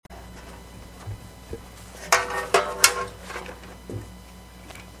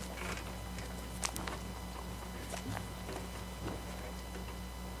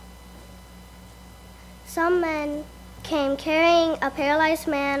Some men came carrying a paralyzed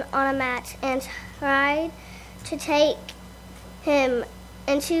man on a mat and tried to take him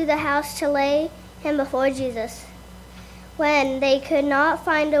into the house to lay him before Jesus. When they could not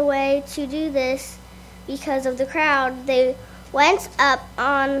find a way to do this because of the crowd, they went up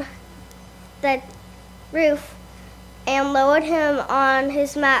on the roof and lowered him on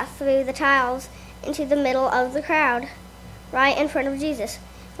his mat through the tiles into the middle of the crowd, right in front of Jesus.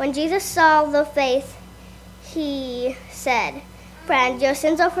 When Jesus saw the faith, he said, "Friend, your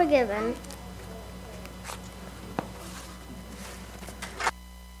sins are forgiven."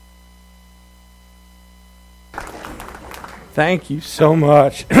 Thank you so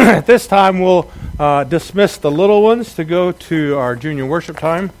much. At this time, we'll dismiss the little ones to go to our junior worship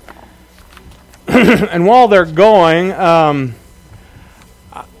time. And while they're going, I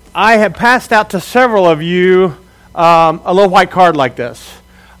have passed out to several of you a little white card like this.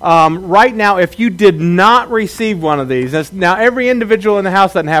 Right now, if you did not receive one of these, now every individual in the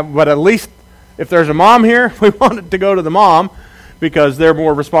house doesn't have, but at least if there's a mom here, we want it to go to the mom because they're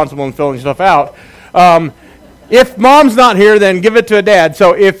more responsible in filling stuff out. If mom's not here, then give it to a dad.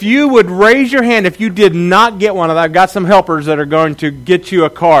 So if you would raise your hand if you did not get one of that, I've got some helpers that are going to get you a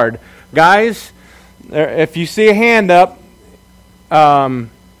card. Guys, if you see a hand up,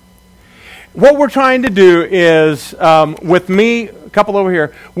 what we're trying to do is, with me, a couple over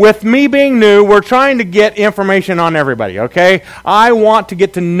here, with me being new, we're trying to get information on everybody, okay? I want to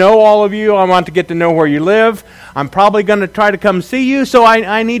get to know all of you. I want to get to know where you live. I'm probably going to try to come see you, so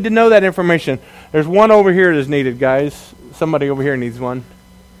I need to know that information. There's one over here that's needed, guys. Somebody over here needs one.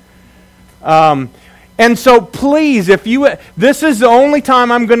 And so please, this is the only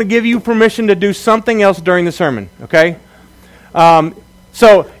time I'm going to give you permission to do something else during the sermon, okay?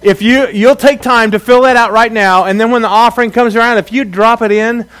 So if you'll take time to fill that out right now, and then when the offering comes around, if you drop it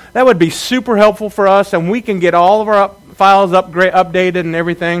in, that would be super helpful for us, and we can get all of our files updated and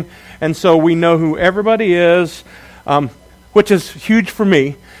everything, and so we know who everybody is, which is huge for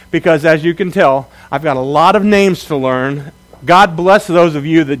me, because as you can tell, I've got a lot of names to learn. God bless those of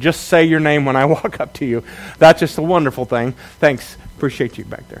you that just say your name when I walk up to you. That's just a wonderful thing. Thanks. Appreciate you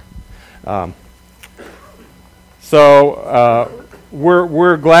back there.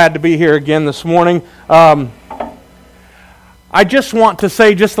 We're glad to be here again this morning. I just want to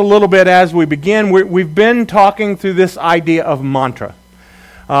say just a little bit as we begin. We've been talking through this idea of mantra.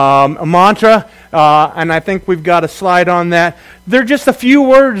 A mantra, and I think we've got a slide on that. They're just a few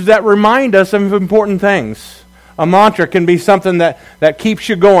words that remind us of important things. A mantra can be something that keeps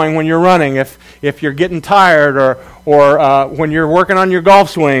you going when you're running. If you're getting tired or when you're working on your golf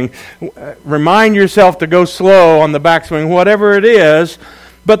swing, remind yourself to go slow on the backswing, whatever it is.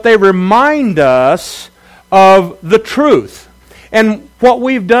 But they remind us of the truth. And what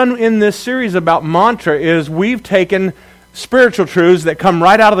we've done in this series about mantra is we've taken spiritual truths that come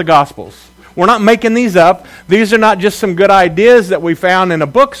right out of the Gospels. We're not making these up. These are not just some good ideas that we found in a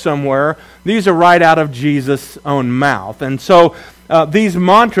book somewhere. These are right out of Jesus' own mouth. And so these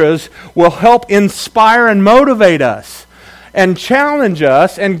mantras will help inspire and motivate us and challenge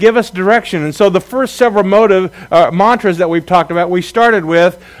us and give us direction. And so the first several mantras that we've talked about, we started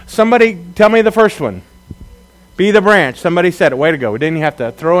with, somebody tell me the first one. Be the branch. Somebody said it. Way to go. We didn't have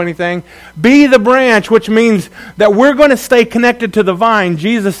to throw anything. Be the branch, which means that we're going to stay connected to the vine.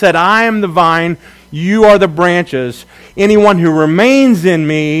 Jesus said, I am the vine, you are the branches. Anyone who remains in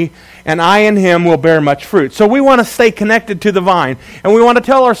me and I in him will bear much fruit. So we want to stay connected to the vine. And we want to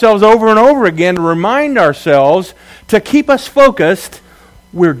tell ourselves over and over again to remind ourselves to keep us focused,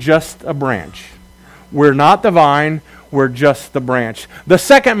 we're just a branch. We're not the vine, we're just the branch. The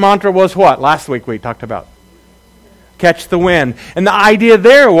second mantra was what? Last week we talked about. Catch the wind. And the idea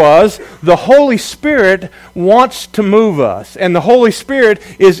there was the Holy Spirit wants to move us. And the Holy Spirit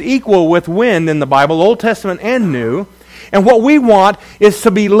is equal with wind in the Bible, Old Testament and New. And what we want is to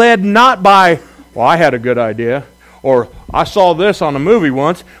be led not by, well, I had a good idea, or I saw this on a movie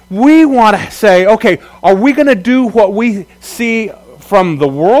once. We want to say, okay, are we going to do what we see from the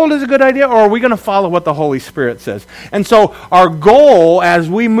world is a good idea, or are we going to follow what the Holy Spirit says? And so our goal as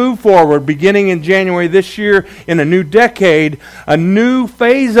we move forward, beginning in January this year, in a new decade, a new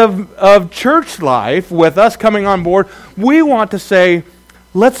phase of church life with us coming on board, we want to say,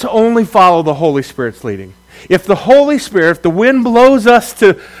 let's only follow the Holy Spirit's leading. If the Holy Spirit, if the wind blows us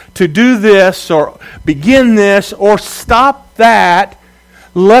to do this, or begin this, or stop that,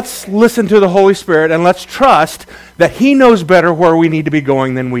 let's listen to the Holy Spirit and let's trust that He knows better where we need to be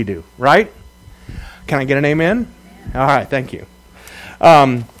going than we do. Right? Can I get an amen? All right, thank you.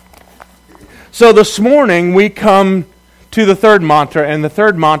 So this morning we come to the third mantra, and the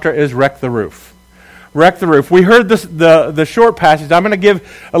third mantra is wreck the roof. wreck the roof. We heard the short passage. I'm going to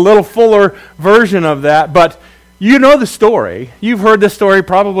give a little fuller version of that, but you know the story. You've heard this story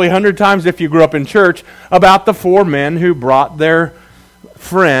probably 100 times if you grew up in church about the 4 men who brought their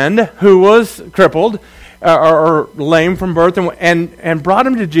friend who was crippled or lame from birth and brought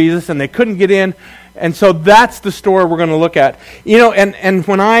him to Jesus, and they couldn't get in. And so that's the story we're going to look at. You know, and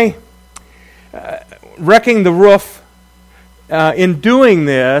when I wrecking the roof, in doing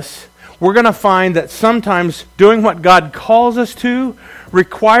this, we're going to find that sometimes doing what God calls us to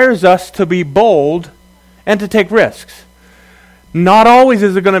requires us to be bold and to take risks. Not always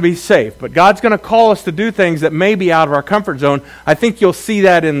is it going to be safe, but God's going to call us to do things that may be out of our comfort zone. I think you'll see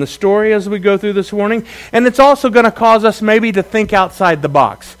that in the story as we go through this morning. And it's also going to cause us maybe to think outside the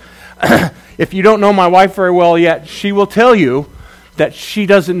box. If you don't know my wife very well yet, she will tell you that she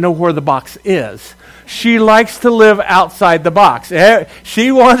doesn't know where the box is. She likes to live outside the box.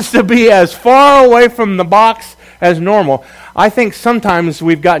 She wants to be as far away from the box as normal. I think sometimes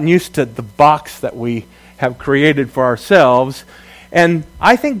we've gotten used to the box that we have created for ourselves. And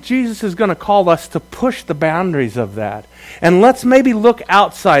I think Jesus is going to call us to push the boundaries of that. And let's maybe look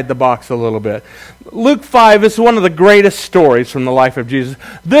outside the box a little bit. Luke 5 is one of the greatest stories from the life of Jesus.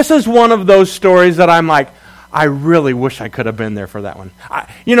 This is one of those stories that I'm like, I really wish I could have been there for that one.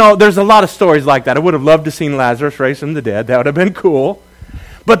 There's a lot of stories like that. I would have loved to have seen Lazarus raised from the dead. That would have been cool.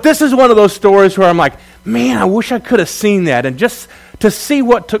 But this is one of those stories where I'm like, man, I wish I could have seen that. And just to see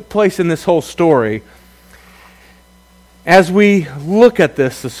what took place in this whole story. As we look at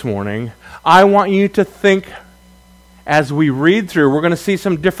this morning, I want you to think, as we read through, we're going to see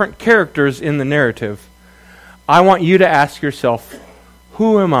some different characters in the narrative. I want you to ask yourself,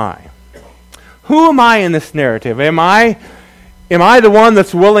 who am I? Who am I in this narrative? Am I the one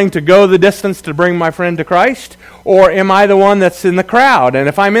that's willing to go the distance to bring my friend to Christ? Or am I the one that's in the crowd? And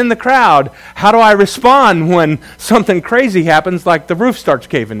if I'm in the crowd, how do I respond when something crazy happens like the roof starts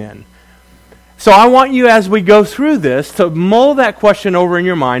caving in? So I want you, as we go through this, to mull that question over in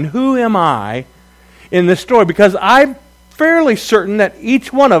your mind. Who am I in this story? Because I'm fairly certain that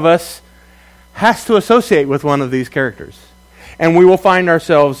each one of us has to associate with one of these characters. And we will find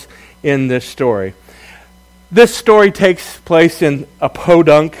ourselves in this story. This story takes place in a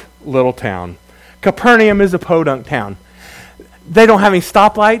podunk little town. Capernaum is a podunk town. They don't have any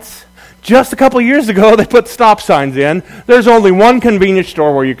stoplights. Just a couple of years ago, they put stop signs in. There's only one convenience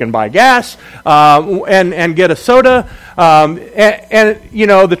store where you can buy gas and get a soda.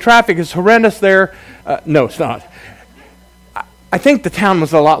 The traffic is horrendous there. No, it's not. I think the town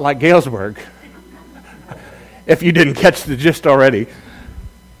was a lot like Galesburg, if you didn't catch the gist already.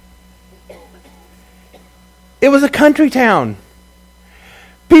 It was a country town.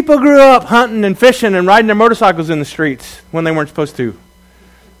 People grew up hunting and fishing and riding their motorcycles in the streets when they weren't supposed to.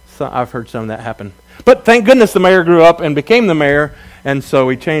 So I've heard some of that happen. But thank goodness the mayor grew up and became the mayor, and so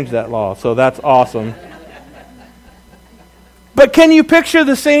he changed that law. So that's awesome. But can you picture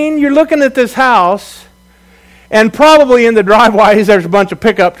the scene? You're looking at this house, and probably in the driveways there's a bunch of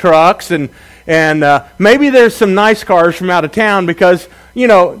pickup trucks, and maybe there's some nice cars from out of town because,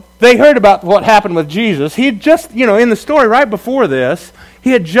 they heard about what happened with Jesus. He had just, in the story right before this, he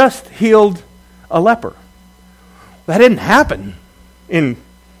had just healed a leper. That didn't happen in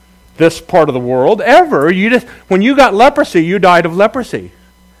this part of the world ever. When you got leprosy, you died of leprosy.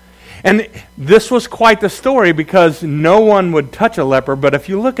 And this was quite the story because no one would touch a leper. But if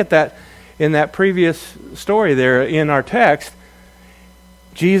you look at that in that previous story there in our text,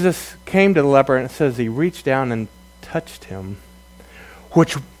 Jesus came to the leper and it says he reached down and touched him,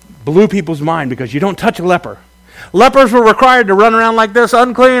 which blew people's mind because you don't touch a leper. Lepers were required to run around like this,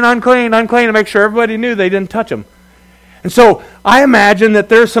 unclean, unclean, unclean, to make sure everybody knew they didn't touch them. And so I imagine that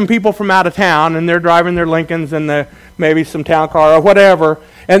there's some people from out of town and they're driving their Lincolns and maybe some town car or whatever,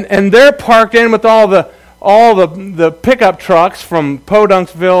 and they're parked in with all the pickup trucks from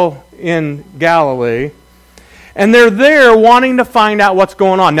Podunksville in Galilee, and they're there wanting to find out what's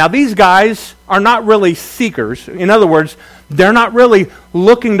going on. Now these guys are not really seekers. In other words, they're not really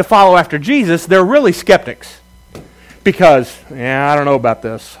looking to follow after Jesus. They're really skeptics. Because, I don't know about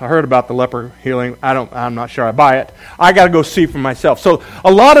this. I heard about the leper healing. I'm not sure I buy it. I got to go see for myself. So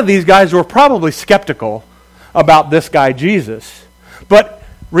a lot of these guys were probably skeptical about this guy Jesus. But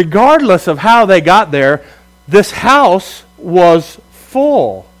regardless of how they got there, this house was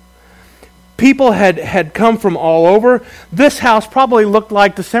full. People had come from all over. This house probably looked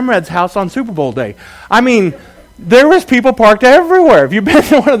like the Simrad's house on Super Bowl day. I mean, there was people parked everywhere. If you've been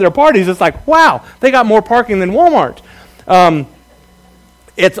to one of their parties, it's like, wow, they got more parking than Walmart.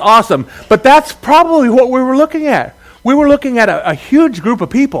 It's awesome. But that's probably what we were looking at. We were looking at a huge group of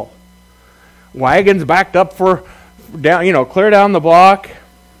people. wagons backed up for down, clear down the block.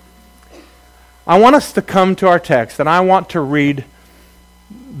 I want us to come to our text, and I want to read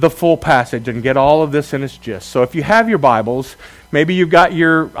the full passage and get all of this in its gist. So if you have your Bibles, maybe you've got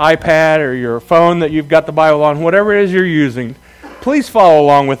your iPad or your phone that you've got the Bible on, whatever it is you're using, please follow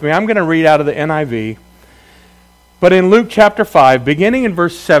along with me. I'm going to read out of the NIV. But in Luke chapter 5, beginning in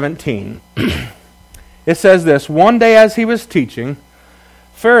verse 17, it says this: "One day as he was teaching,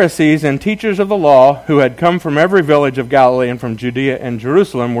 Pharisees and teachers of the law who had come from every village of Galilee and from Judea and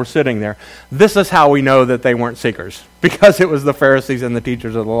Jerusalem were sitting there." This is how we know that they weren't seekers, because it was the Pharisees and the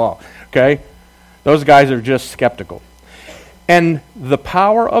teachers of the law. Okay? Those guys are just skeptical. "And the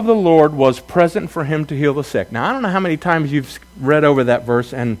power of the Lord was present for him to heal the sick." Now, I don't know how many times you've read over that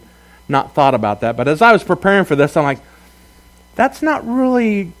verse and not thought about that, but as I was preparing for this, I'm like, that's not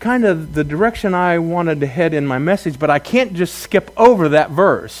really kind of the direction I wanted to head in my message, but I can't just skip over that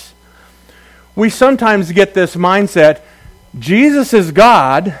verse. We sometimes get this mindset, Jesus is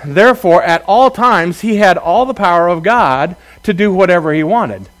God, therefore at all times he had all the power of God to do whatever he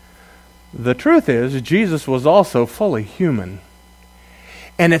wanted. The truth is, Jesus was also fully human.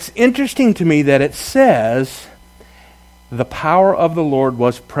 And it's interesting to me that it says the power of the Lord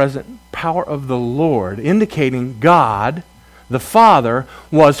was present. Power of the Lord, indicating God, the Father,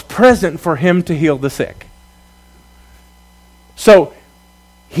 was present for him to heal the sick. So,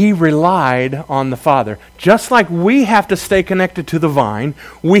 he relied on the Father. Just like we have to stay connected to the vine,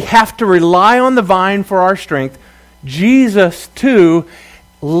 we have to rely on the vine for our strength. Jesus, too,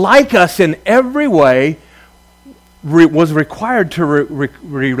 like us in every way, was required to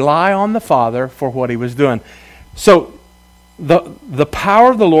rely on the Father for what he was doing. So, the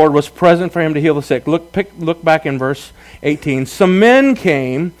power of the Lord was present for him to heal the sick. Look back in verse 18. "Some men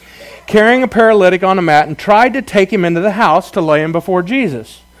came carrying a paralytic on a mat and tried to take him into the house to lay him before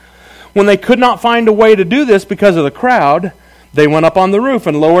Jesus. When they could not find a way to do this because of the crowd, they went up on the roof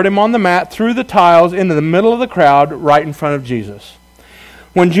and lowered him on the mat through the tiles into the middle of the crowd right in front of Jesus.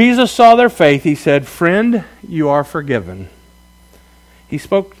 When Jesus saw their faith, he said, 'Friend, you are forgiven.'" He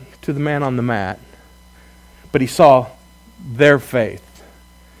spoke to the man on the mat, but he saw their faith.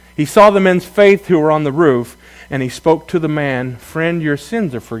 He saw the men's faith who were on the roof, and he spoke to the man, "Friend, your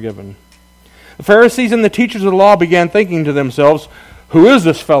sins are forgiven." The Pharisees and the teachers of the law began thinking to themselves, "Who is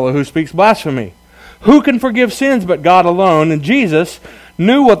this fellow who speaks blasphemy? Who can forgive sins but God alone?" And Jesus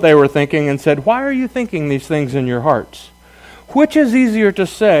knew what they were thinking and said, "Why are you thinking these things in your hearts? Which is easier to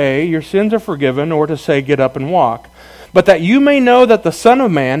say, 'Your sins are forgiven,' or to say, 'Get up and walk'? But that you may know that the Son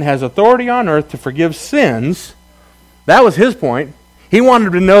of Man has authority on earth to forgive sins." That was his point. He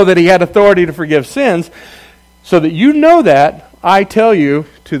wanted to know that he had authority to forgive sins. "So that you know that, I tell you,"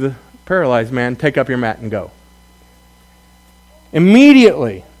 to the paralyzed man, "take up your mat and go."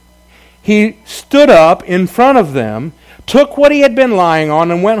 Immediately, he stood up in front of them, took what he had been lying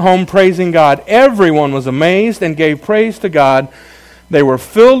on, and went home praising God. Everyone was amazed and gave praise to God. They were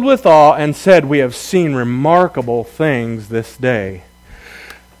filled with awe and said, "We have seen remarkable things this day."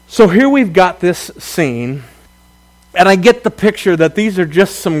 So here we've got this scene. And I get the picture that these are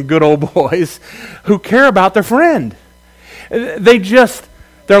just some good old boys who care about their friend. They're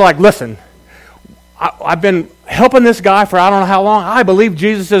like, "Listen, I've been helping this guy for I don't know how long. I believe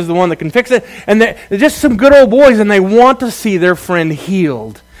Jesus is the one that can fix it." And they're just some good old boys, and they want to see their friend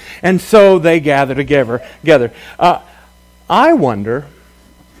healed. And so they gather together. I wonder,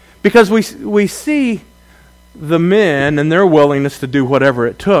 because we see the men and their willingness to do whatever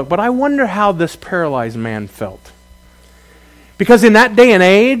it took, but I wonder how this paralyzed man felt. Because in that day and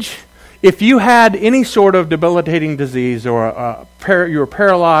age, if you had any sort of debilitating disease, or you were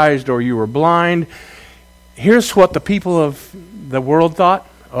paralyzed, or you were blind, here's what the people of the world thought: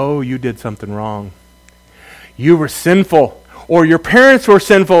 "Oh, you did something wrong. You were sinful, or your parents were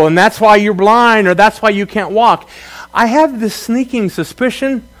sinful, and that's why you're blind, or that's why you can't walk." I have this sneaking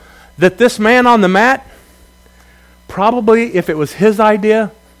suspicion that this man on the mat, probably if it was his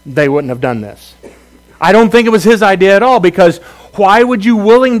idea, they wouldn't have done this. I don't think it was his idea at all, because why would you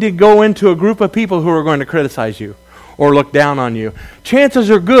willing to go into a group of people who are going to criticize you or look down on you?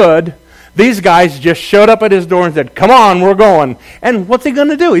 Chances are good these guys just showed up at his door and said, "Come on, we're going." And what's he going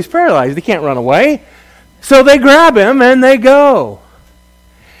to do? He's paralyzed. He can't run away. So they grab him and they go.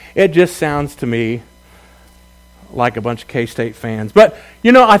 It just sounds to me like a bunch of K-State fans. But,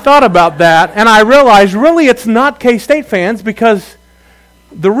 I thought about that, and I realized really it's not K-State fans, because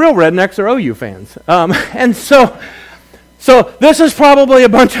the real rednecks are OU fans. And so this is probably a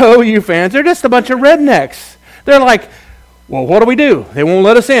bunch of OU fans. They're just a bunch of rednecks. They're like, "Well, what do we do? They won't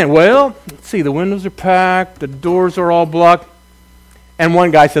let us in." "Well, let's see, the windows are packed, the doors are all blocked." And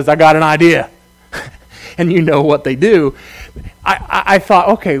one guy says, "I got an idea. and you know what they do. I thought,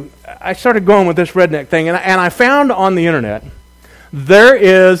 okay, I started going with this redneck thing, and I found on the internet, there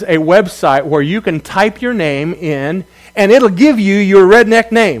is a website where you can type your name in, and it'll give you your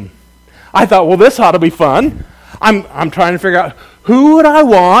redneck name. I thought, well, this ought to be fun. I'm trying to figure out who would I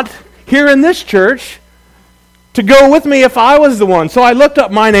want here in this church to go with me if I was the one. So I looked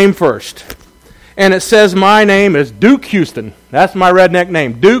up my name first. And it says my name is Duke Houston. That's my redneck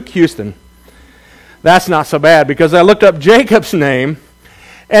name, Duke Houston. That's not so bad because I looked up Jacob's name,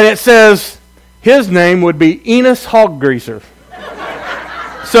 and it says his name would be Enos Hog Greaser.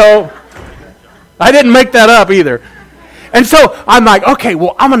 So I didn't make that up either. And so I'm like, okay,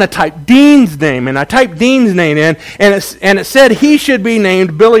 well, I'm going to type Dean's name. And I typed Dean's name in, and it said he should be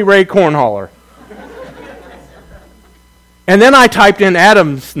named Billy Ray Cornholler. And then I typed in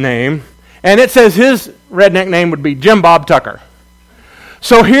Adam's name, and it says his redneck name would be Jim Bob Tucker.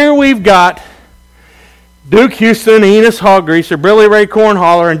 So here we've got Duke Houston, Enos Hog Greaser, Billy Ray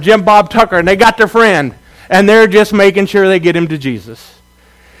Cornholler, and Jim Bob Tucker, and they got their friend. And they're just making sure they get him to Jesus.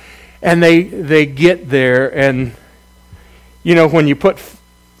 And they get there, and, you know, when you put,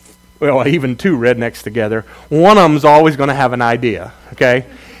 well, even two rednecks together, one of them's always going to have an idea, okay?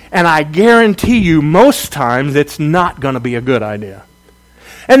 And I guarantee you, most times, it's not going to be a good idea.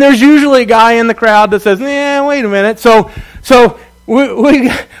 And there's usually a guy in the crowd that says, wait a minute. So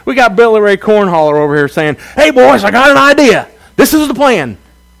we got Billy Ray Cornholler over here saying, hey, boys, I got an idea. This is the plan.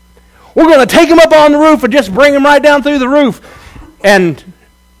 We're going to take him up on the roof and just bring him right down through the roof. And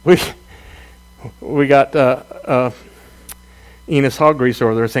we got Enos Hog Greaser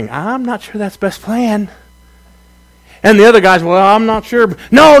over there saying, I'm not sure that's the best plan. And the other guys, well, I'm not sure.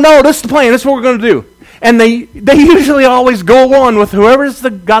 No, this is the plan. This is what we're going to do. And they usually always go on with whoever's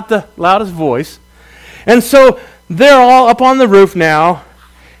got the loudest voice. And so they're all up on the roof now,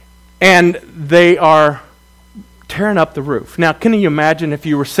 and they are tearing up the roof. Now, can you imagine if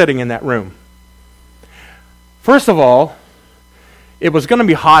you were sitting in that room? First of all, it was going to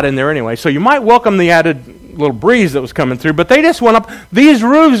be hot in there anyway, so you might welcome the added little breeze that was coming through, but they just went up. These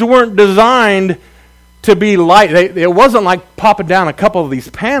roofs weren't designed to be light. It wasn't like popping down a couple of these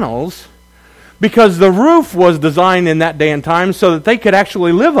panels, because the roof was designed in that day and time so that they could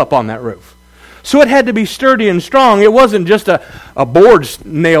actually live up on that roof. So it had to be sturdy and strong. It wasn't just a board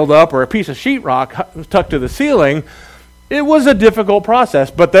nailed up or a piece of sheetrock tucked to the ceiling. It was a difficult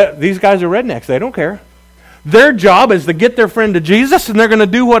process, but these guys are rednecks. They don't care. Their job is to get their friend to Jesus, and they're going to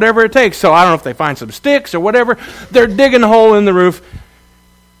do whatever it takes. So I don't know if they find some sticks or whatever. They're digging a hole in the roof,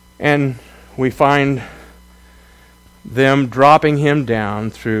 and we find them dropping him down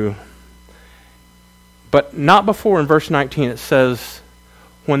through. But not before in verse 19 it says,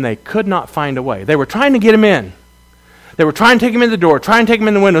 when they could not find a way. They were trying to get him in. They were trying to take him in the door, trying to take him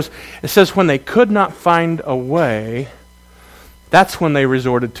in the windows. It says when they could not find a way, that's when they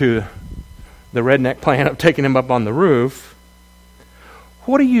resorted to the redneck plan of taking him up on the roof.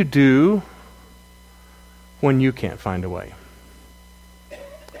 What do you do when you can't find a way?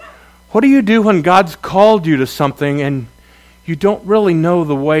 What do you do when God's called you to something and you don't really know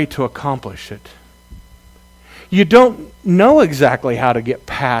the way to accomplish it? You don't know exactly how to get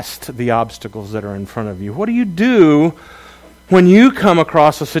past the obstacles that are in front of you. What do you do when you come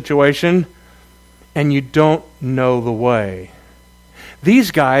across a situation and you don't know the way?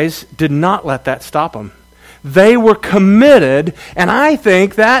 These guys did not let that stop them. They were committed, and I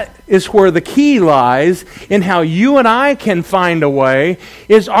think that is where the key lies in how you and I can find a way,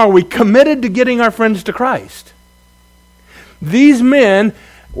 is are we committed to getting our friends to Christ? These men,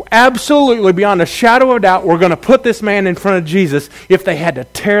 absolutely beyond a shadow of doubt, were going to put this man in front of Jesus if they had to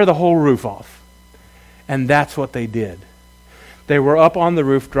tear the whole roof off. And that's what they did. They were up on the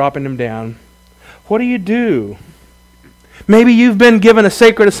roof, dropping him down. What do you do? Maybe you've been given a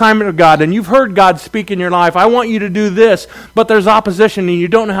sacred assignment of God and you've heard God speak in your life. I want you to do this, but there's opposition and you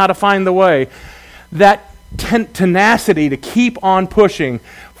don't know how to find the way. That tenacity to keep on pushing.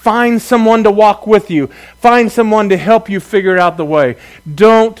 Find someone to walk with you. Find someone to help you figure out the way.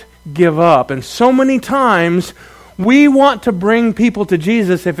 Don't give up. And so many times we want to bring people to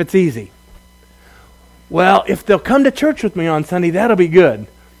Jesus if it's easy. Well, if they'll come to church with me on Sunday, that'll be good.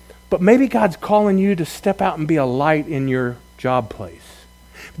 But maybe God's calling you to step out and be a light in your job place.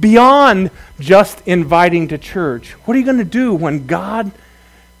 Beyond just inviting to church, what are you going to do when God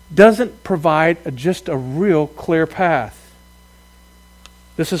doesn't provide just a real clear path?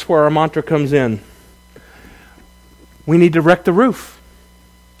 This is where our mantra comes in. We need to wreck the roof.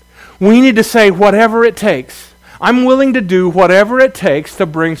 We need to say whatever it takes. I'm willing to do whatever it takes to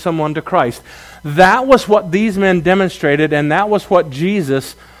bring someone to Christ. That was what these men demonstrated, and that was what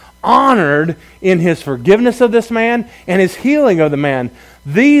Jesus honored in his forgiveness of this man and his healing of the man.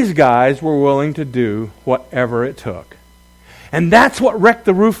 These guys were willing to do whatever it took. And that's what Wreck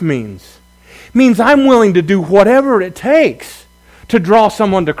the Roof means. It means I'm willing to do whatever it takes to draw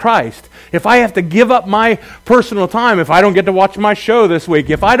someone to Christ. If I have to give up my personal time, if I don't get to watch my show this week,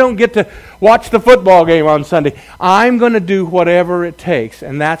 if I don't get to watch the football game on Sunday, I'm going to do whatever it takes.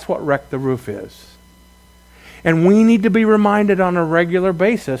 And that's what Wreck the Roof is. And we need to be reminded on a regular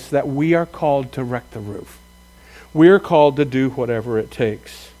basis that we are called to wreck the roof. We are called to do whatever it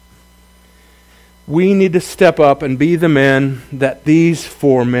takes. We need to step up and be the men that these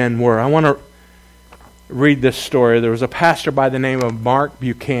 4 men were. I want to read this story. There was a pastor by the name of Mark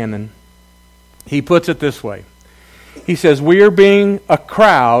Buchanan. He puts it this way. He says, "We are being the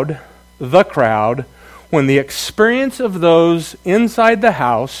crowd, when the experience of those inside the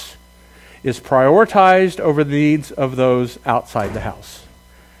house is prioritized over the needs of those outside the house.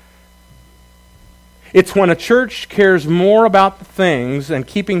 It's when a church cares more about the things and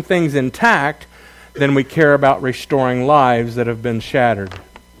keeping things intact than we care about restoring lives that have been shattered.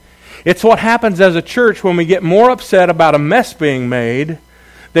 It's what happens as a church when we get more upset about a mess being made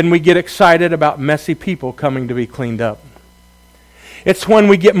than we get excited about messy people coming to be cleaned up. It's when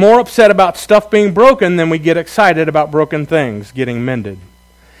we get more upset about stuff being broken than we get excited about broken things getting mended.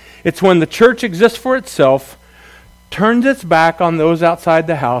 It's when the church exists for itself, turns its back on those outside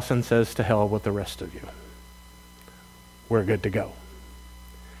the house, and says, to hell with the rest of you. We're good to go."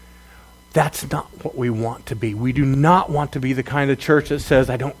 That's not what we want to be. We do not want to be the kind of church that says,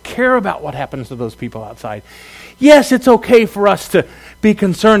 I don't care about what happens to those people outside. Yes, it's okay for us to be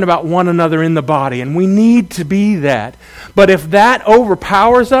concerned about one another in the body, and we need to be that. But if that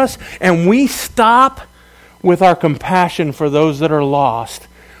overpowers us and we stop with our compassion for those that are lost,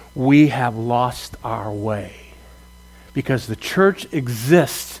 we have lost our way. Because the church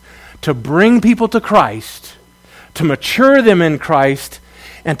exists to bring people to Christ, to mature them in Christ,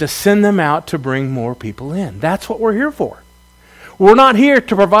 and to send them out to bring more people in. That's what we're here for. We're not here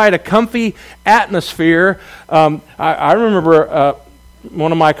to provide a comfy atmosphere. I remember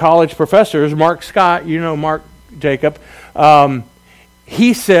one of my college professors, Mark Scott, you know Mark Jacob,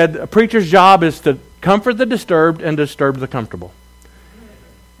 he said a preacher's job is to comfort the disturbed and disturb the comfortable.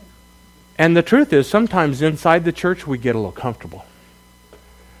 And the truth is, sometimes inside the church we get a little comfortable.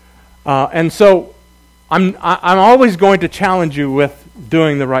 And so I'm always going to challenge you with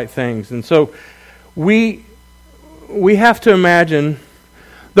doing the right things. And so we have to imagine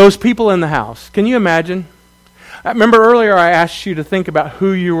those people in the house. Can you imagine? I remember earlier I asked you to think about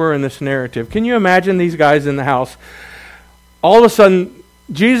who you were in this narrative. Can you imagine these guys in the house? All of a sudden,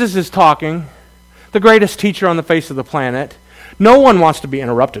 Jesus is talking, the greatest teacher on the face of the planet. No one wants to be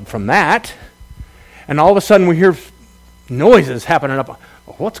interrupted from that. And all of a sudden we hear noises happening up.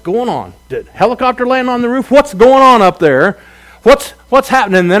 What's going on? Did a helicopter land on the roof? What's going on up there? What's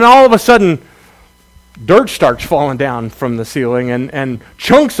happening? And then all of a sudden, dirt starts falling down from the ceiling, and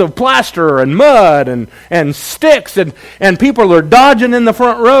chunks of plaster and mud and sticks, and people are dodging in the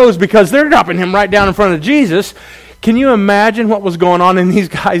front rows because they're dropping him right down in front of Jesus. Can you imagine what was going on in these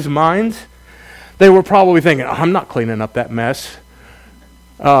guys' minds? They were probably thinking, I'm not cleaning up that mess.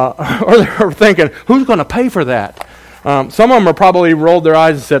 Or they were thinking, who's going to pay for that? Some of them are probably rolled their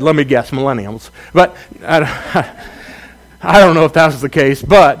eyes and said, let me guess, millennials. But I don't know if that was the case.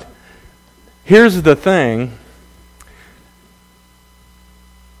 But here's the thing.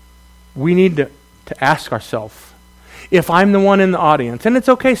 We need to ask ourselves, if I'm the one in the audience, and it's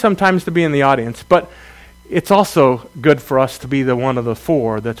okay sometimes to be in the audience, but it's also good for us to be the one of the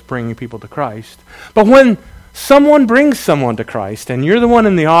 4 that's bringing people to Christ. But when someone brings someone to Christ and you're the one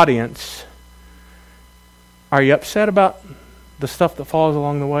in the audience, are you upset about the stuff that falls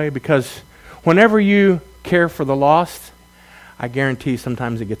along the way? Because whenever you care for the lost, I guarantee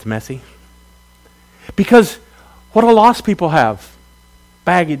sometimes it gets messy. Because what do lost people have?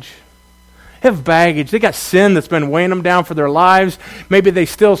 Baggage. They have baggage. They got sin that's been weighing them down for their lives. Maybe they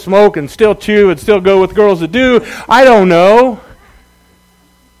still smoke and still chew and still go with girls that do. I don't know.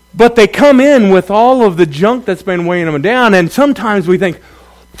 But they come in with all of the junk that's been weighing them down, and sometimes we think,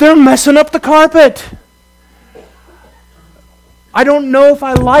 they're messing up the carpet. I don't know if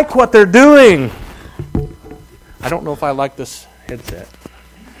I like what they're doing. I don't know if I like this headset.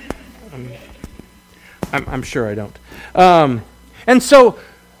 I'm sure I don't. And so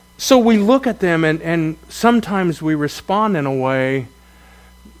we look at them, and sometimes we respond in a way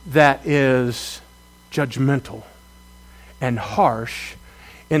that is judgmental and harsh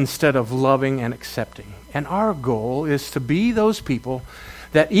instead of loving and accepting. And our goal is to be those people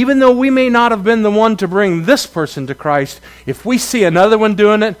that even though we may not have been the one to bring this person to Christ, if we see another one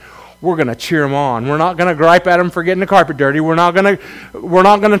doing it, we're going to cheer them on. We're not going to gripe at them for getting the carpet dirty. We're not going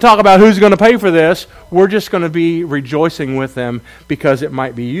to talk about who's going to pay for this. We're just going to be rejoicing with them because it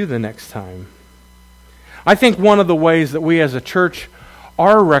might be you the next time. I think one of the ways that we as a church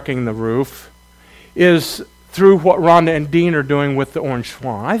are wrecking the roof is through what Rhonda and Dean are doing with the Orange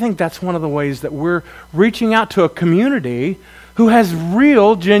Swan. I think that's one of the ways that we're reaching out to a community who has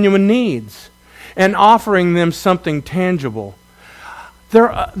real, genuine needs and offering them something tangible.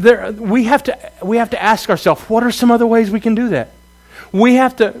 We have to ask ourselves, what are some other ways we can do that? We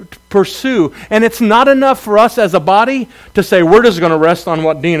have to pursue, and it's not enough for us as a body to say we're just going to rest on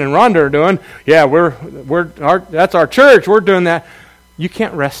what Dean and Rhonda are doing. Yeah, that's our church. We're doing that. You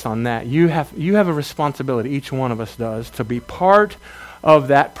can't rest on that. You have a responsibility. Each one of us does to be part of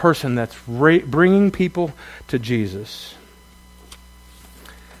that person that's bringing people to Jesus.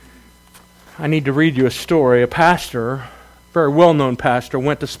 I need to read you a story. A pastor, very well-known pastor,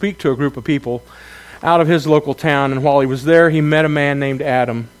 went to speak to a group of people out of his local town, and while he was there, he met a man named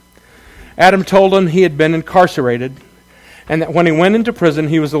Adam. Adam told him he had been incarcerated, and that when he went into prison,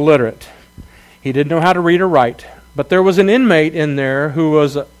 he was illiterate. He didn't know how to read or write, but there was an inmate in there who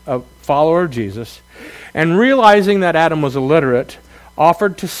was a follower of Jesus, and realizing that Adam was illiterate,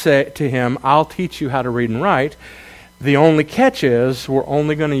 offered to say to him, I'll teach you how to read and write. The only catch is we're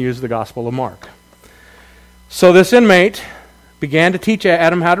only going to use the Gospel of Mark. So this inmate began to teach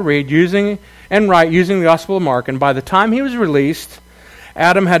Adam how to read and write using the Gospel of Mark, and by the time he was released,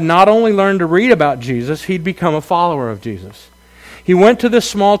 Adam had not only learned to read about Jesus, he'd become a follower of Jesus. He went to this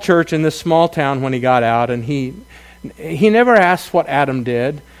small church in this small town when he got out, and he never asked what Adam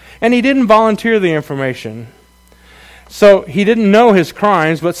did, and he didn't volunteer the information. So he didn't know his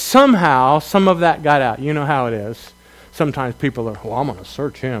crimes, but somehow some of that got out. You know how it is. Sometimes people are, I'm going to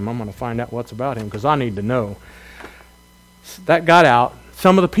search him. I'm going to find out what's about him because I need to know. That got out.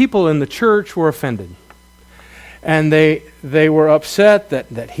 Some of the people in the church were offended. And they were upset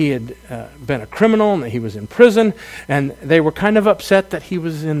that he had been a criminal and that he was in prison. And they were kind of upset that he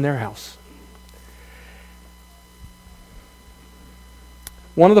was in their house.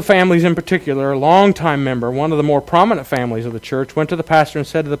 One of the families in particular, a longtime member, one of the more prominent families of the church, went to the pastor and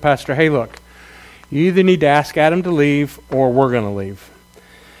said to the pastor, hey, look, you either need to ask Adam to leave or we're going to leave.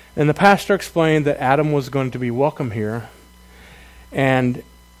 And the pastor explained that Adam was going to be welcome here. And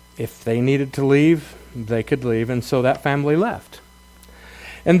if they needed to leave, they could leave. And so that family left.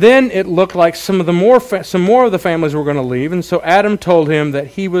 And then it looked like some more of the families were going to leave. And so Adam told him that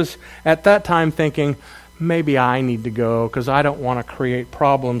he was at that time thinking, maybe I need to go because I don't want to create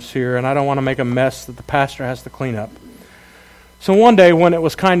problems here and I don't want to make a mess that the pastor has to clean up. So one day when it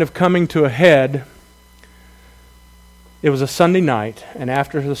was kind of coming to a head, it was a Sunday night, and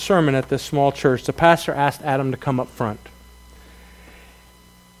after the sermon at this small church, the pastor asked Adam to come up front.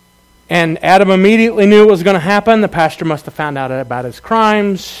 And Adam immediately knew what was going to happen. The pastor must have found out about his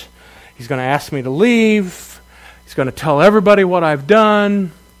crimes. He's going to ask me to leave. He's going to tell everybody what I've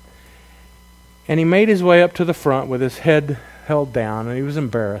done. And he made his way up to the front with his head held down, and he was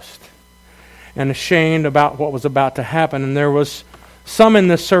embarrassed and ashamed about what was about to happen. And there was some in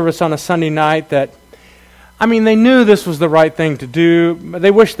this service on a Sunday night that, they knew this was the right thing to do. They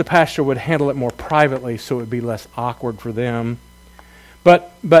wished the pastor would handle it more privately so it would be less awkward for them.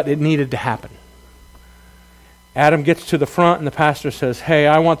 But it needed to happen. Adam gets to the front and the pastor says, hey,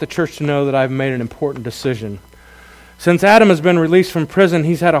 I want the church to know that I've made an important decision. Since Adam has been released from prison,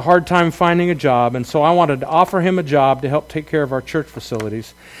 he's had a hard time finding a job, and so I wanted to offer him a job to help take care of our church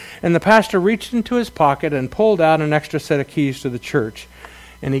facilities. And the pastor reached into his pocket and pulled out an extra set of keys to the church.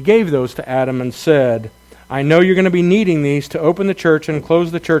 And he gave those to Adam and said, I know you're going to be needing these to open the church and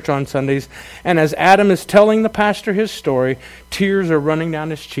close the church on Sundays. And as Adam is telling the pastor his story, tears are running down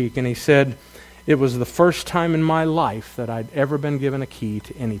his cheek. And he said, it was the first time in my life that I'd ever been given a key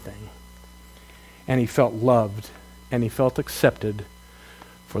to anything. And he felt loved and he felt accepted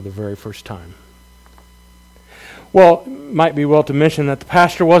for the very first time. Well, it might be well to mention that the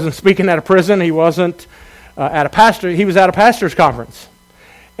pastor wasn't speaking at a prison. He wasn't he was at a pastor's conference.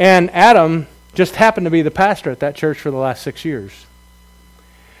 And Adam just happened to be the pastor at that church for the last 6 years.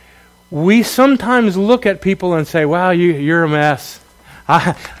 We sometimes look at people and say, wow, you're a mess.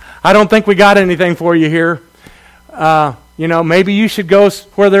 I don't think we got anything for you here. Maybe you should go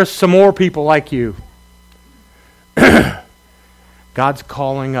where there's some more people like you. God's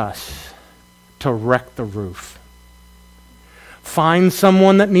calling us to wreck the roof. Find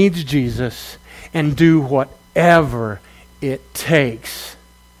someone that needs Jesus and do whatever it takes.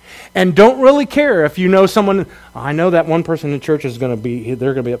 And don't really care if you know someone, I know that one person in church is going to be,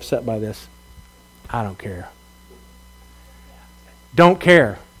 they're going to be upset by this. I don't care. Don't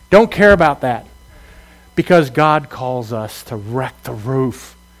care. Don't care about that. Because God calls us to wreck the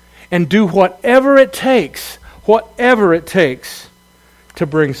roof and do whatever it takes to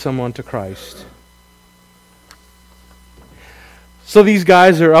bring someone to Christ. So these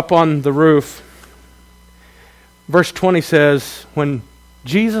guys are up on the roof. Verse 20 says, when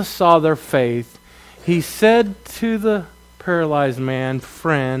Jesus saw their faith, he said to the paralyzed man,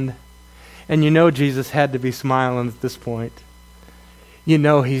 friend, and you know Jesus had to be smiling at this point. You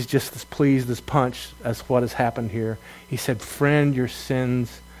know he's just as pleased as punch as what has happened here. He said, friend, your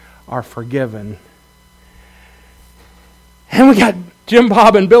sins are forgiven. And we got Jim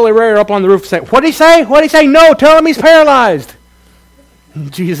Bob and Billy Ray up on the roof saying, what'd he say? What'd he say? No, tell him he's paralyzed.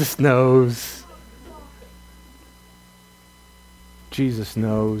 And Jesus knows. Jesus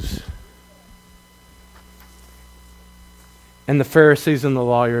knows. And the Pharisees and the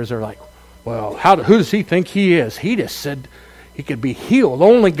lawyers are like, well, who does he think he is? He just said he could be healed.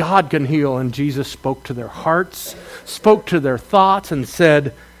 Only God can heal. And Jesus spoke to their hearts, spoke to their thoughts, and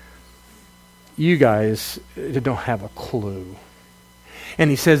said, you guys don't have a clue. And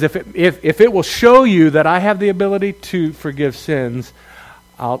he says, if it will show you that I have the ability to forgive sins,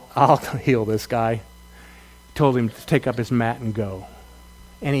 I'll heal this guy. He told him to take up his mat and go.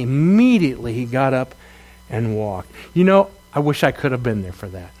 And immediately he got up and walked. You know, I wish I could have been there for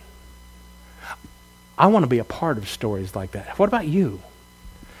that. I want to be a part of stories like that. What about you?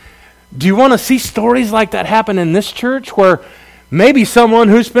 Do you want to see stories like that happen in this church where maybe someone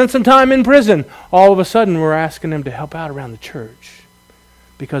who spent some time in prison, all of a sudden we're asking him to help out around the church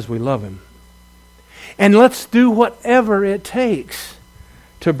because we love him. And let's do whatever it takes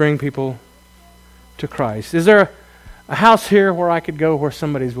to bring people to Christ. Is there a house here where I could go where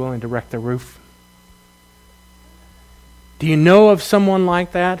somebody's willing to wreck the roof? Do you know of someone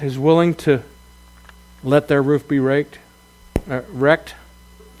like that who's willing to let their roof be wrecked?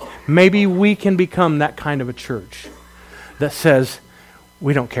 Maybe we can become that kind of a church that says,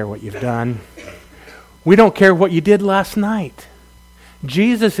 we don't care what you've done. We don't care what you did last night.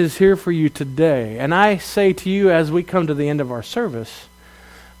 Jesus is here for you today. And I say to you as we come to the end of our service,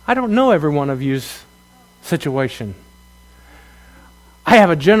 I don't know every one of you's situation. I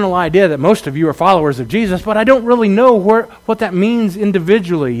have a general idea that most of you are followers of Jesus, but I don't really know what that means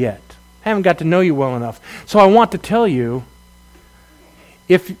individually yet. I haven't got to know you well enough. So I want to tell you,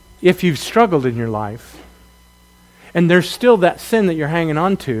 if you've struggled in your life, and there's still that sin that you're hanging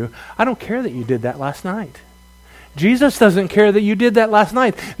on to, I don't care that you did that last night. Jesus doesn't care that you did that last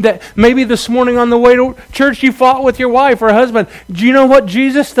night. That maybe this morning on the way to church you fought with your wife or husband. Do you know what?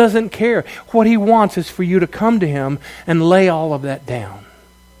 Jesus doesn't care. What he wants is for you to come to him and lay all of that down.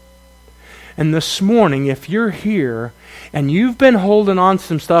 And this morning, if you're here and you've been holding on to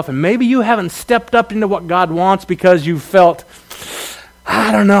some stuff and maybe you haven't stepped up into what God wants because you felt,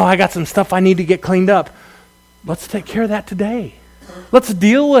 I don't know, I got some stuff I need to get cleaned up. Let's take care of that today. Let's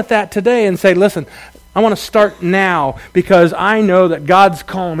deal with that today and say, listen, I want to start now because I know that God's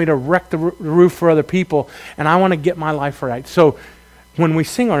calling me to wreck the roof for other people, and I want to get my life right. So when we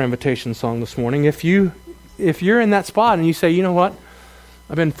sing our invitation song this morning, if you're in that spot and you say, you know what,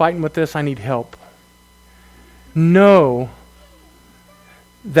 I've been fighting with this, I need help. Know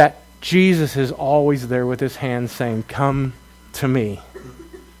that Jesus is always there with his hand saying, come to me.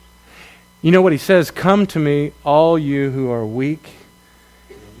 You know what he says? Come to me, all you who are weak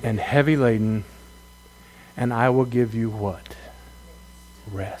and heavy laden, and I will give you what?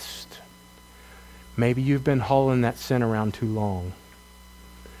 Rest. Maybe you've been hauling that sin around too long.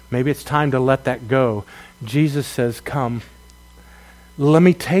 Maybe it's time to let that go. Jesus says, come, let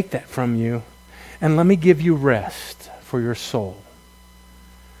me take that from you, and let me give you rest for your soul.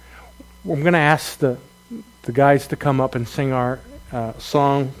 I'm going to ask the guys to come up and sing our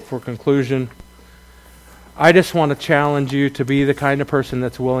song for conclusion. I just want to challenge you to be the kind of person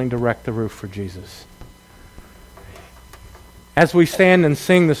that's willing to wreck the roof for Jesus. As we stand and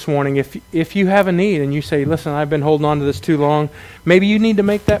sing this morning, if you have a need and you say, listen, I've been holding on to this too long, maybe you need to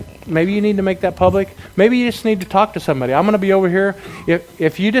make that public. Maybe you just need to talk to somebody. I'm going to be over here.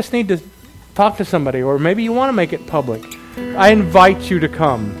 If you just need to talk to somebody, or maybe you want to make it public, I invite you to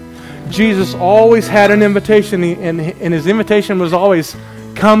come. Jesus always had an invitation, and his invitation was always,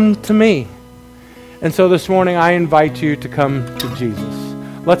 come to me. And so this morning, I invite you to come to Jesus.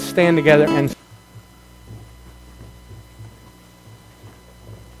 Let's stand together and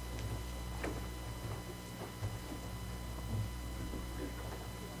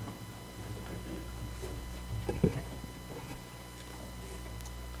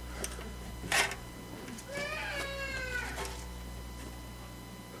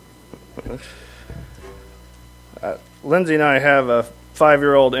Lindsay and I have a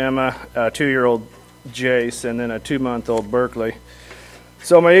 5-year-old Emma, a 2-year-old Jace, and then a 2-month-old Berkeley.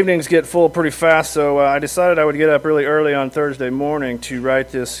 So my evenings get full pretty fast, so I decided I would get up really early on Thursday morning to write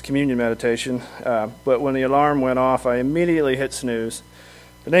this communion meditation. But when the alarm went off, I immediately hit snooze,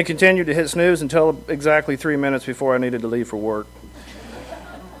 and then continued to hit snooze until exactly 3 minutes before I needed to leave for work.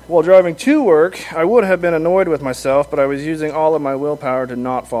 While driving to work, I would have been annoyed with myself, but I was using all of my willpower to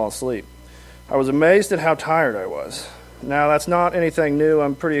not fall asleep. I was amazed at how tired I was. Now, that's not anything new.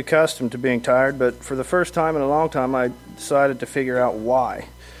 I'm pretty accustomed to being tired, but for the first time in a long time, I decided to figure out why.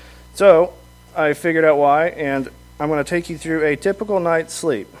 So, I figured out why, and I'm going to take you through a typical night's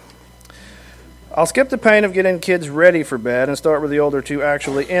sleep. I'll skip the pain of getting kids ready for bed and start with the older two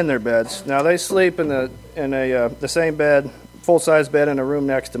actually in their beds. Now, they sleep in the same bed, full-size bed in a room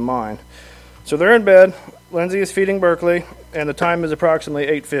next to mine. So they're in bed, Lindsay is feeding Berkeley, and the time is approximately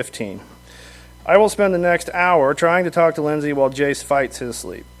 8:15. I will spend the next hour trying to talk to Lindsay while Jace fights his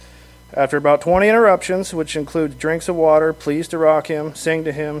sleep. After about 20 interruptions, which include drinks of water, pleas to rock him, sing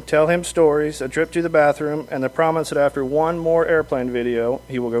to him, tell him stories, a trip to the bathroom, and the promise that after one more airplane video,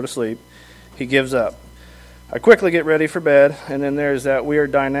 he will go to sleep, he gives up. I quickly get ready for bed, and then there's that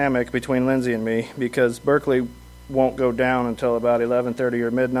weird dynamic between Lindsay and me, because Berkeley won't go down until about 11:30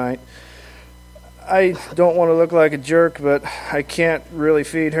 or midnight. I don't want to look like a jerk, but I can't really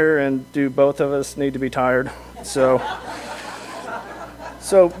feed her, and do both of us need to be tired? So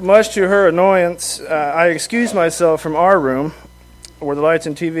much to her annoyance, I excuse myself from our room, where the lights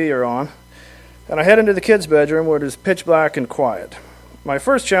and TV are on, and I head into the kids' bedroom, where it is pitch black and quiet. My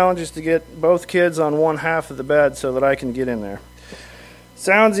first challenge is to get both kids on one half of the bed so that I can get in there.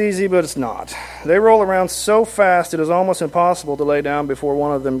 Sounds easy, but it's not. They roll around so fast it is almost impossible to lay down before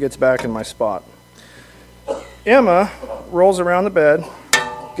one of them gets back in my spot. Emma rolls around the bed,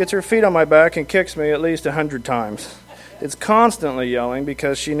 gets her feet on my back, and kicks me at least 100 times. It's constantly yelling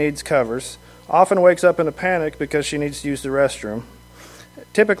because she needs covers, often wakes up in a panic because she needs to use the restroom,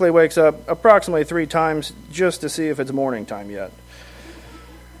 typically wakes up approximately 3 times just to see if it's morning time yet.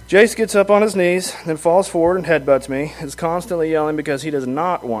 Jace gets up on his knees, then falls forward and headbutts me, is constantly yelling because he does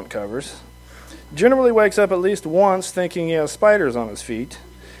not want covers, generally wakes up at least once thinking he has spiders on his feet,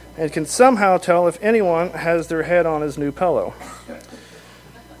 and can somehow tell if anyone has their head on his new pillow.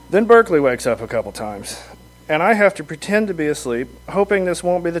 Then Berkeley wakes up a couple times, and I have to pretend to be asleep, hoping this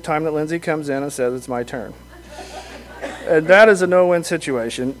won't be the time that Lindsay comes in and says it's my turn. And that is a no-win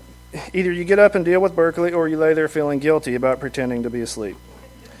situation. Either you get up and deal with Berkeley, or you lay there feeling guilty about pretending to be asleep.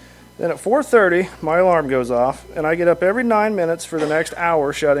 Then at 4:30, my alarm goes off, and I get up every 9 minutes for the next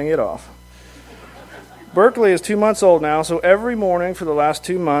hour shutting it off. Berkeley is 2 months old now, so every morning for the last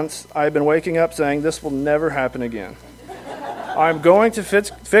 2 months, I've been waking up saying this will never happen again. I'm going to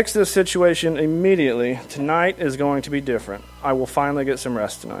fix this situation immediately. Tonight is going to be different. I will finally get some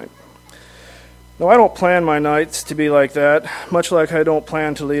rest tonight. No, I don't plan my nights to be like that, much like I don't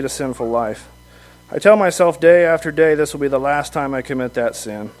plan to lead a sinful life. I tell myself day after day this will be the last time I commit that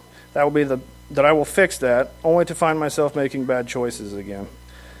sin. That I will fix that, only to find myself making bad choices again.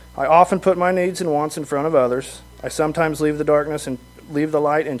 I often put my needs and wants in front of others. I sometimes leave the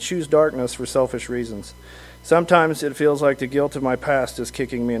light and choose darkness for selfish reasons. Sometimes it feels like the guilt of my past is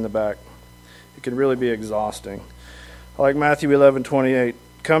kicking me in the back. It can really be exhausting. Like Matthew 11:28,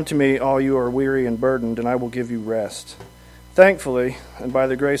 "Come to me, all you are weary and burdened, and I will give you rest." Thankfully, and by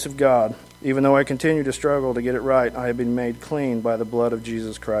the grace of God, even though I continue to struggle to get it right, I have been made clean by the blood of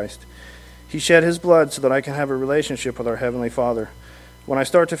Jesus Christ. He shed his blood so that I can have a relationship with our Heavenly Father. When I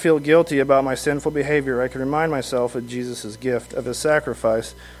start to feel guilty about my sinful behavior, I can remind myself of Jesus' gift, of his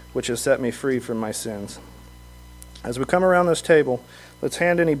sacrifice, which has set me free from my sins. As we come around this table, let's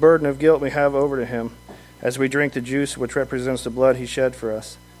hand any burden of guilt we have over to him, as we drink the juice which represents the blood he shed for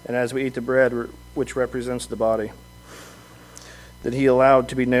us, and as we eat the bread which represents the body that he allowed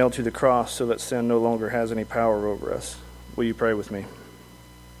to be nailed to the cross so that sin no longer has any power over us. Will you pray with me?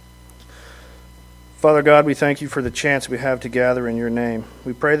 Father God, we thank you for the chance we have to gather in your name.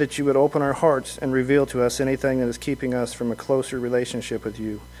 We pray that you would open our hearts and reveal to us anything that is keeping us from a closer relationship with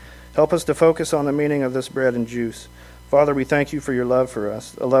you. Help us to focus on the meaning of this bread and juice. Father, we thank you for your love for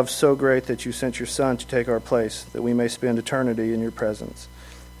us, a love so great that you sent your Son to take our place, that we may spend eternity in your presence.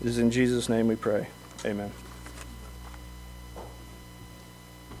 It is in Jesus' name we pray. Amen.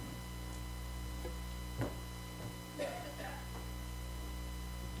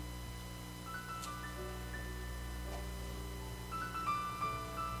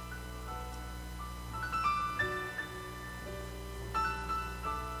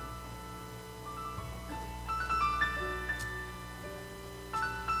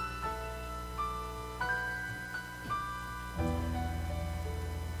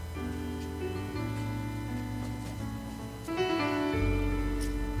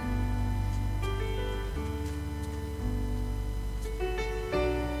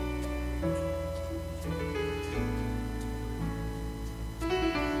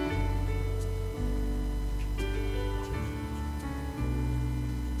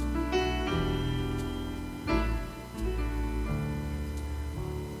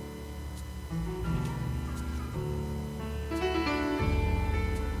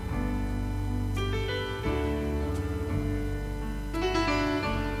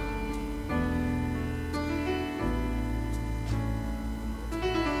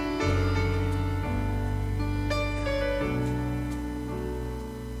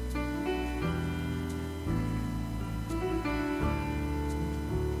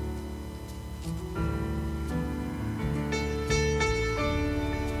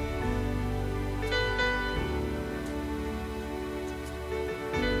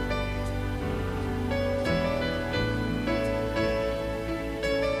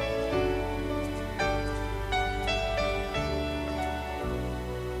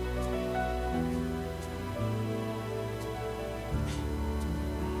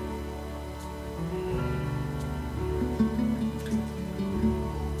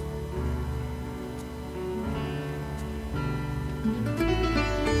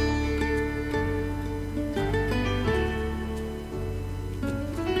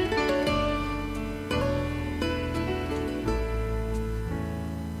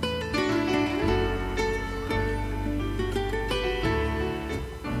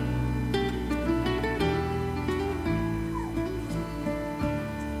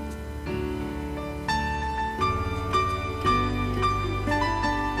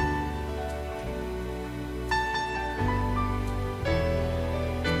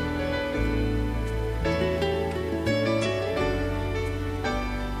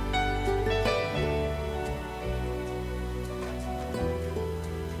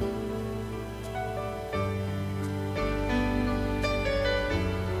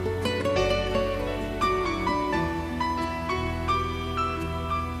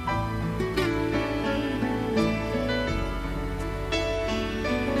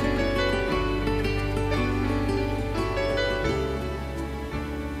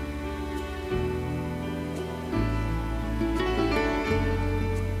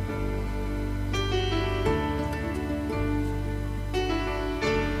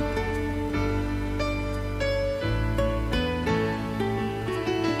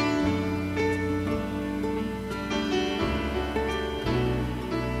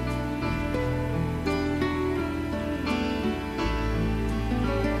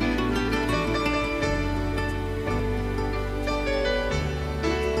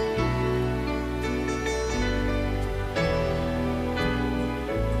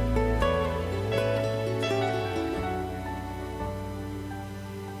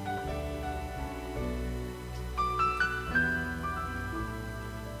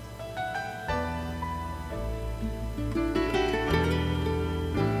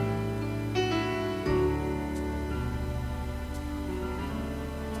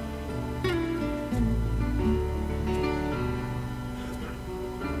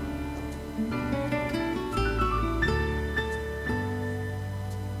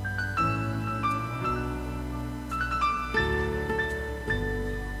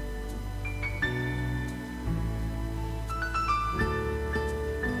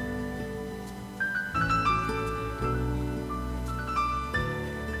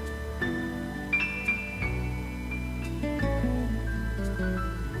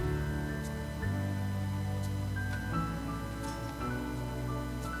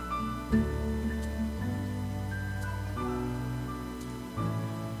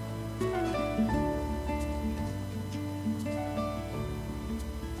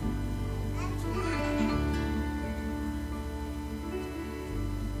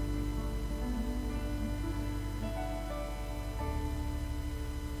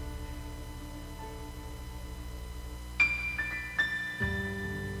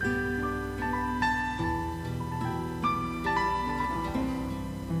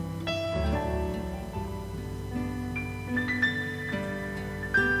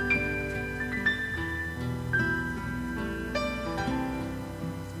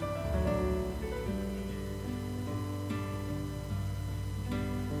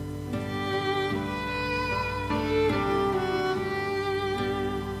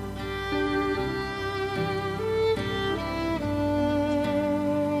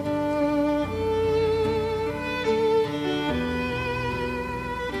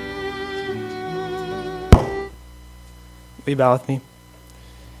 Will you bow with me?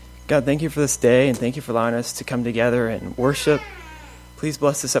 God, thank you for this day, and thank you for allowing us to come together and worship. Please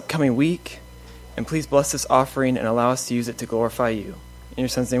bless this upcoming week, and please bless this offering and allow us to use it to glorify you. In your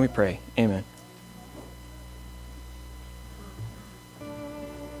Son's name we pray. Amen.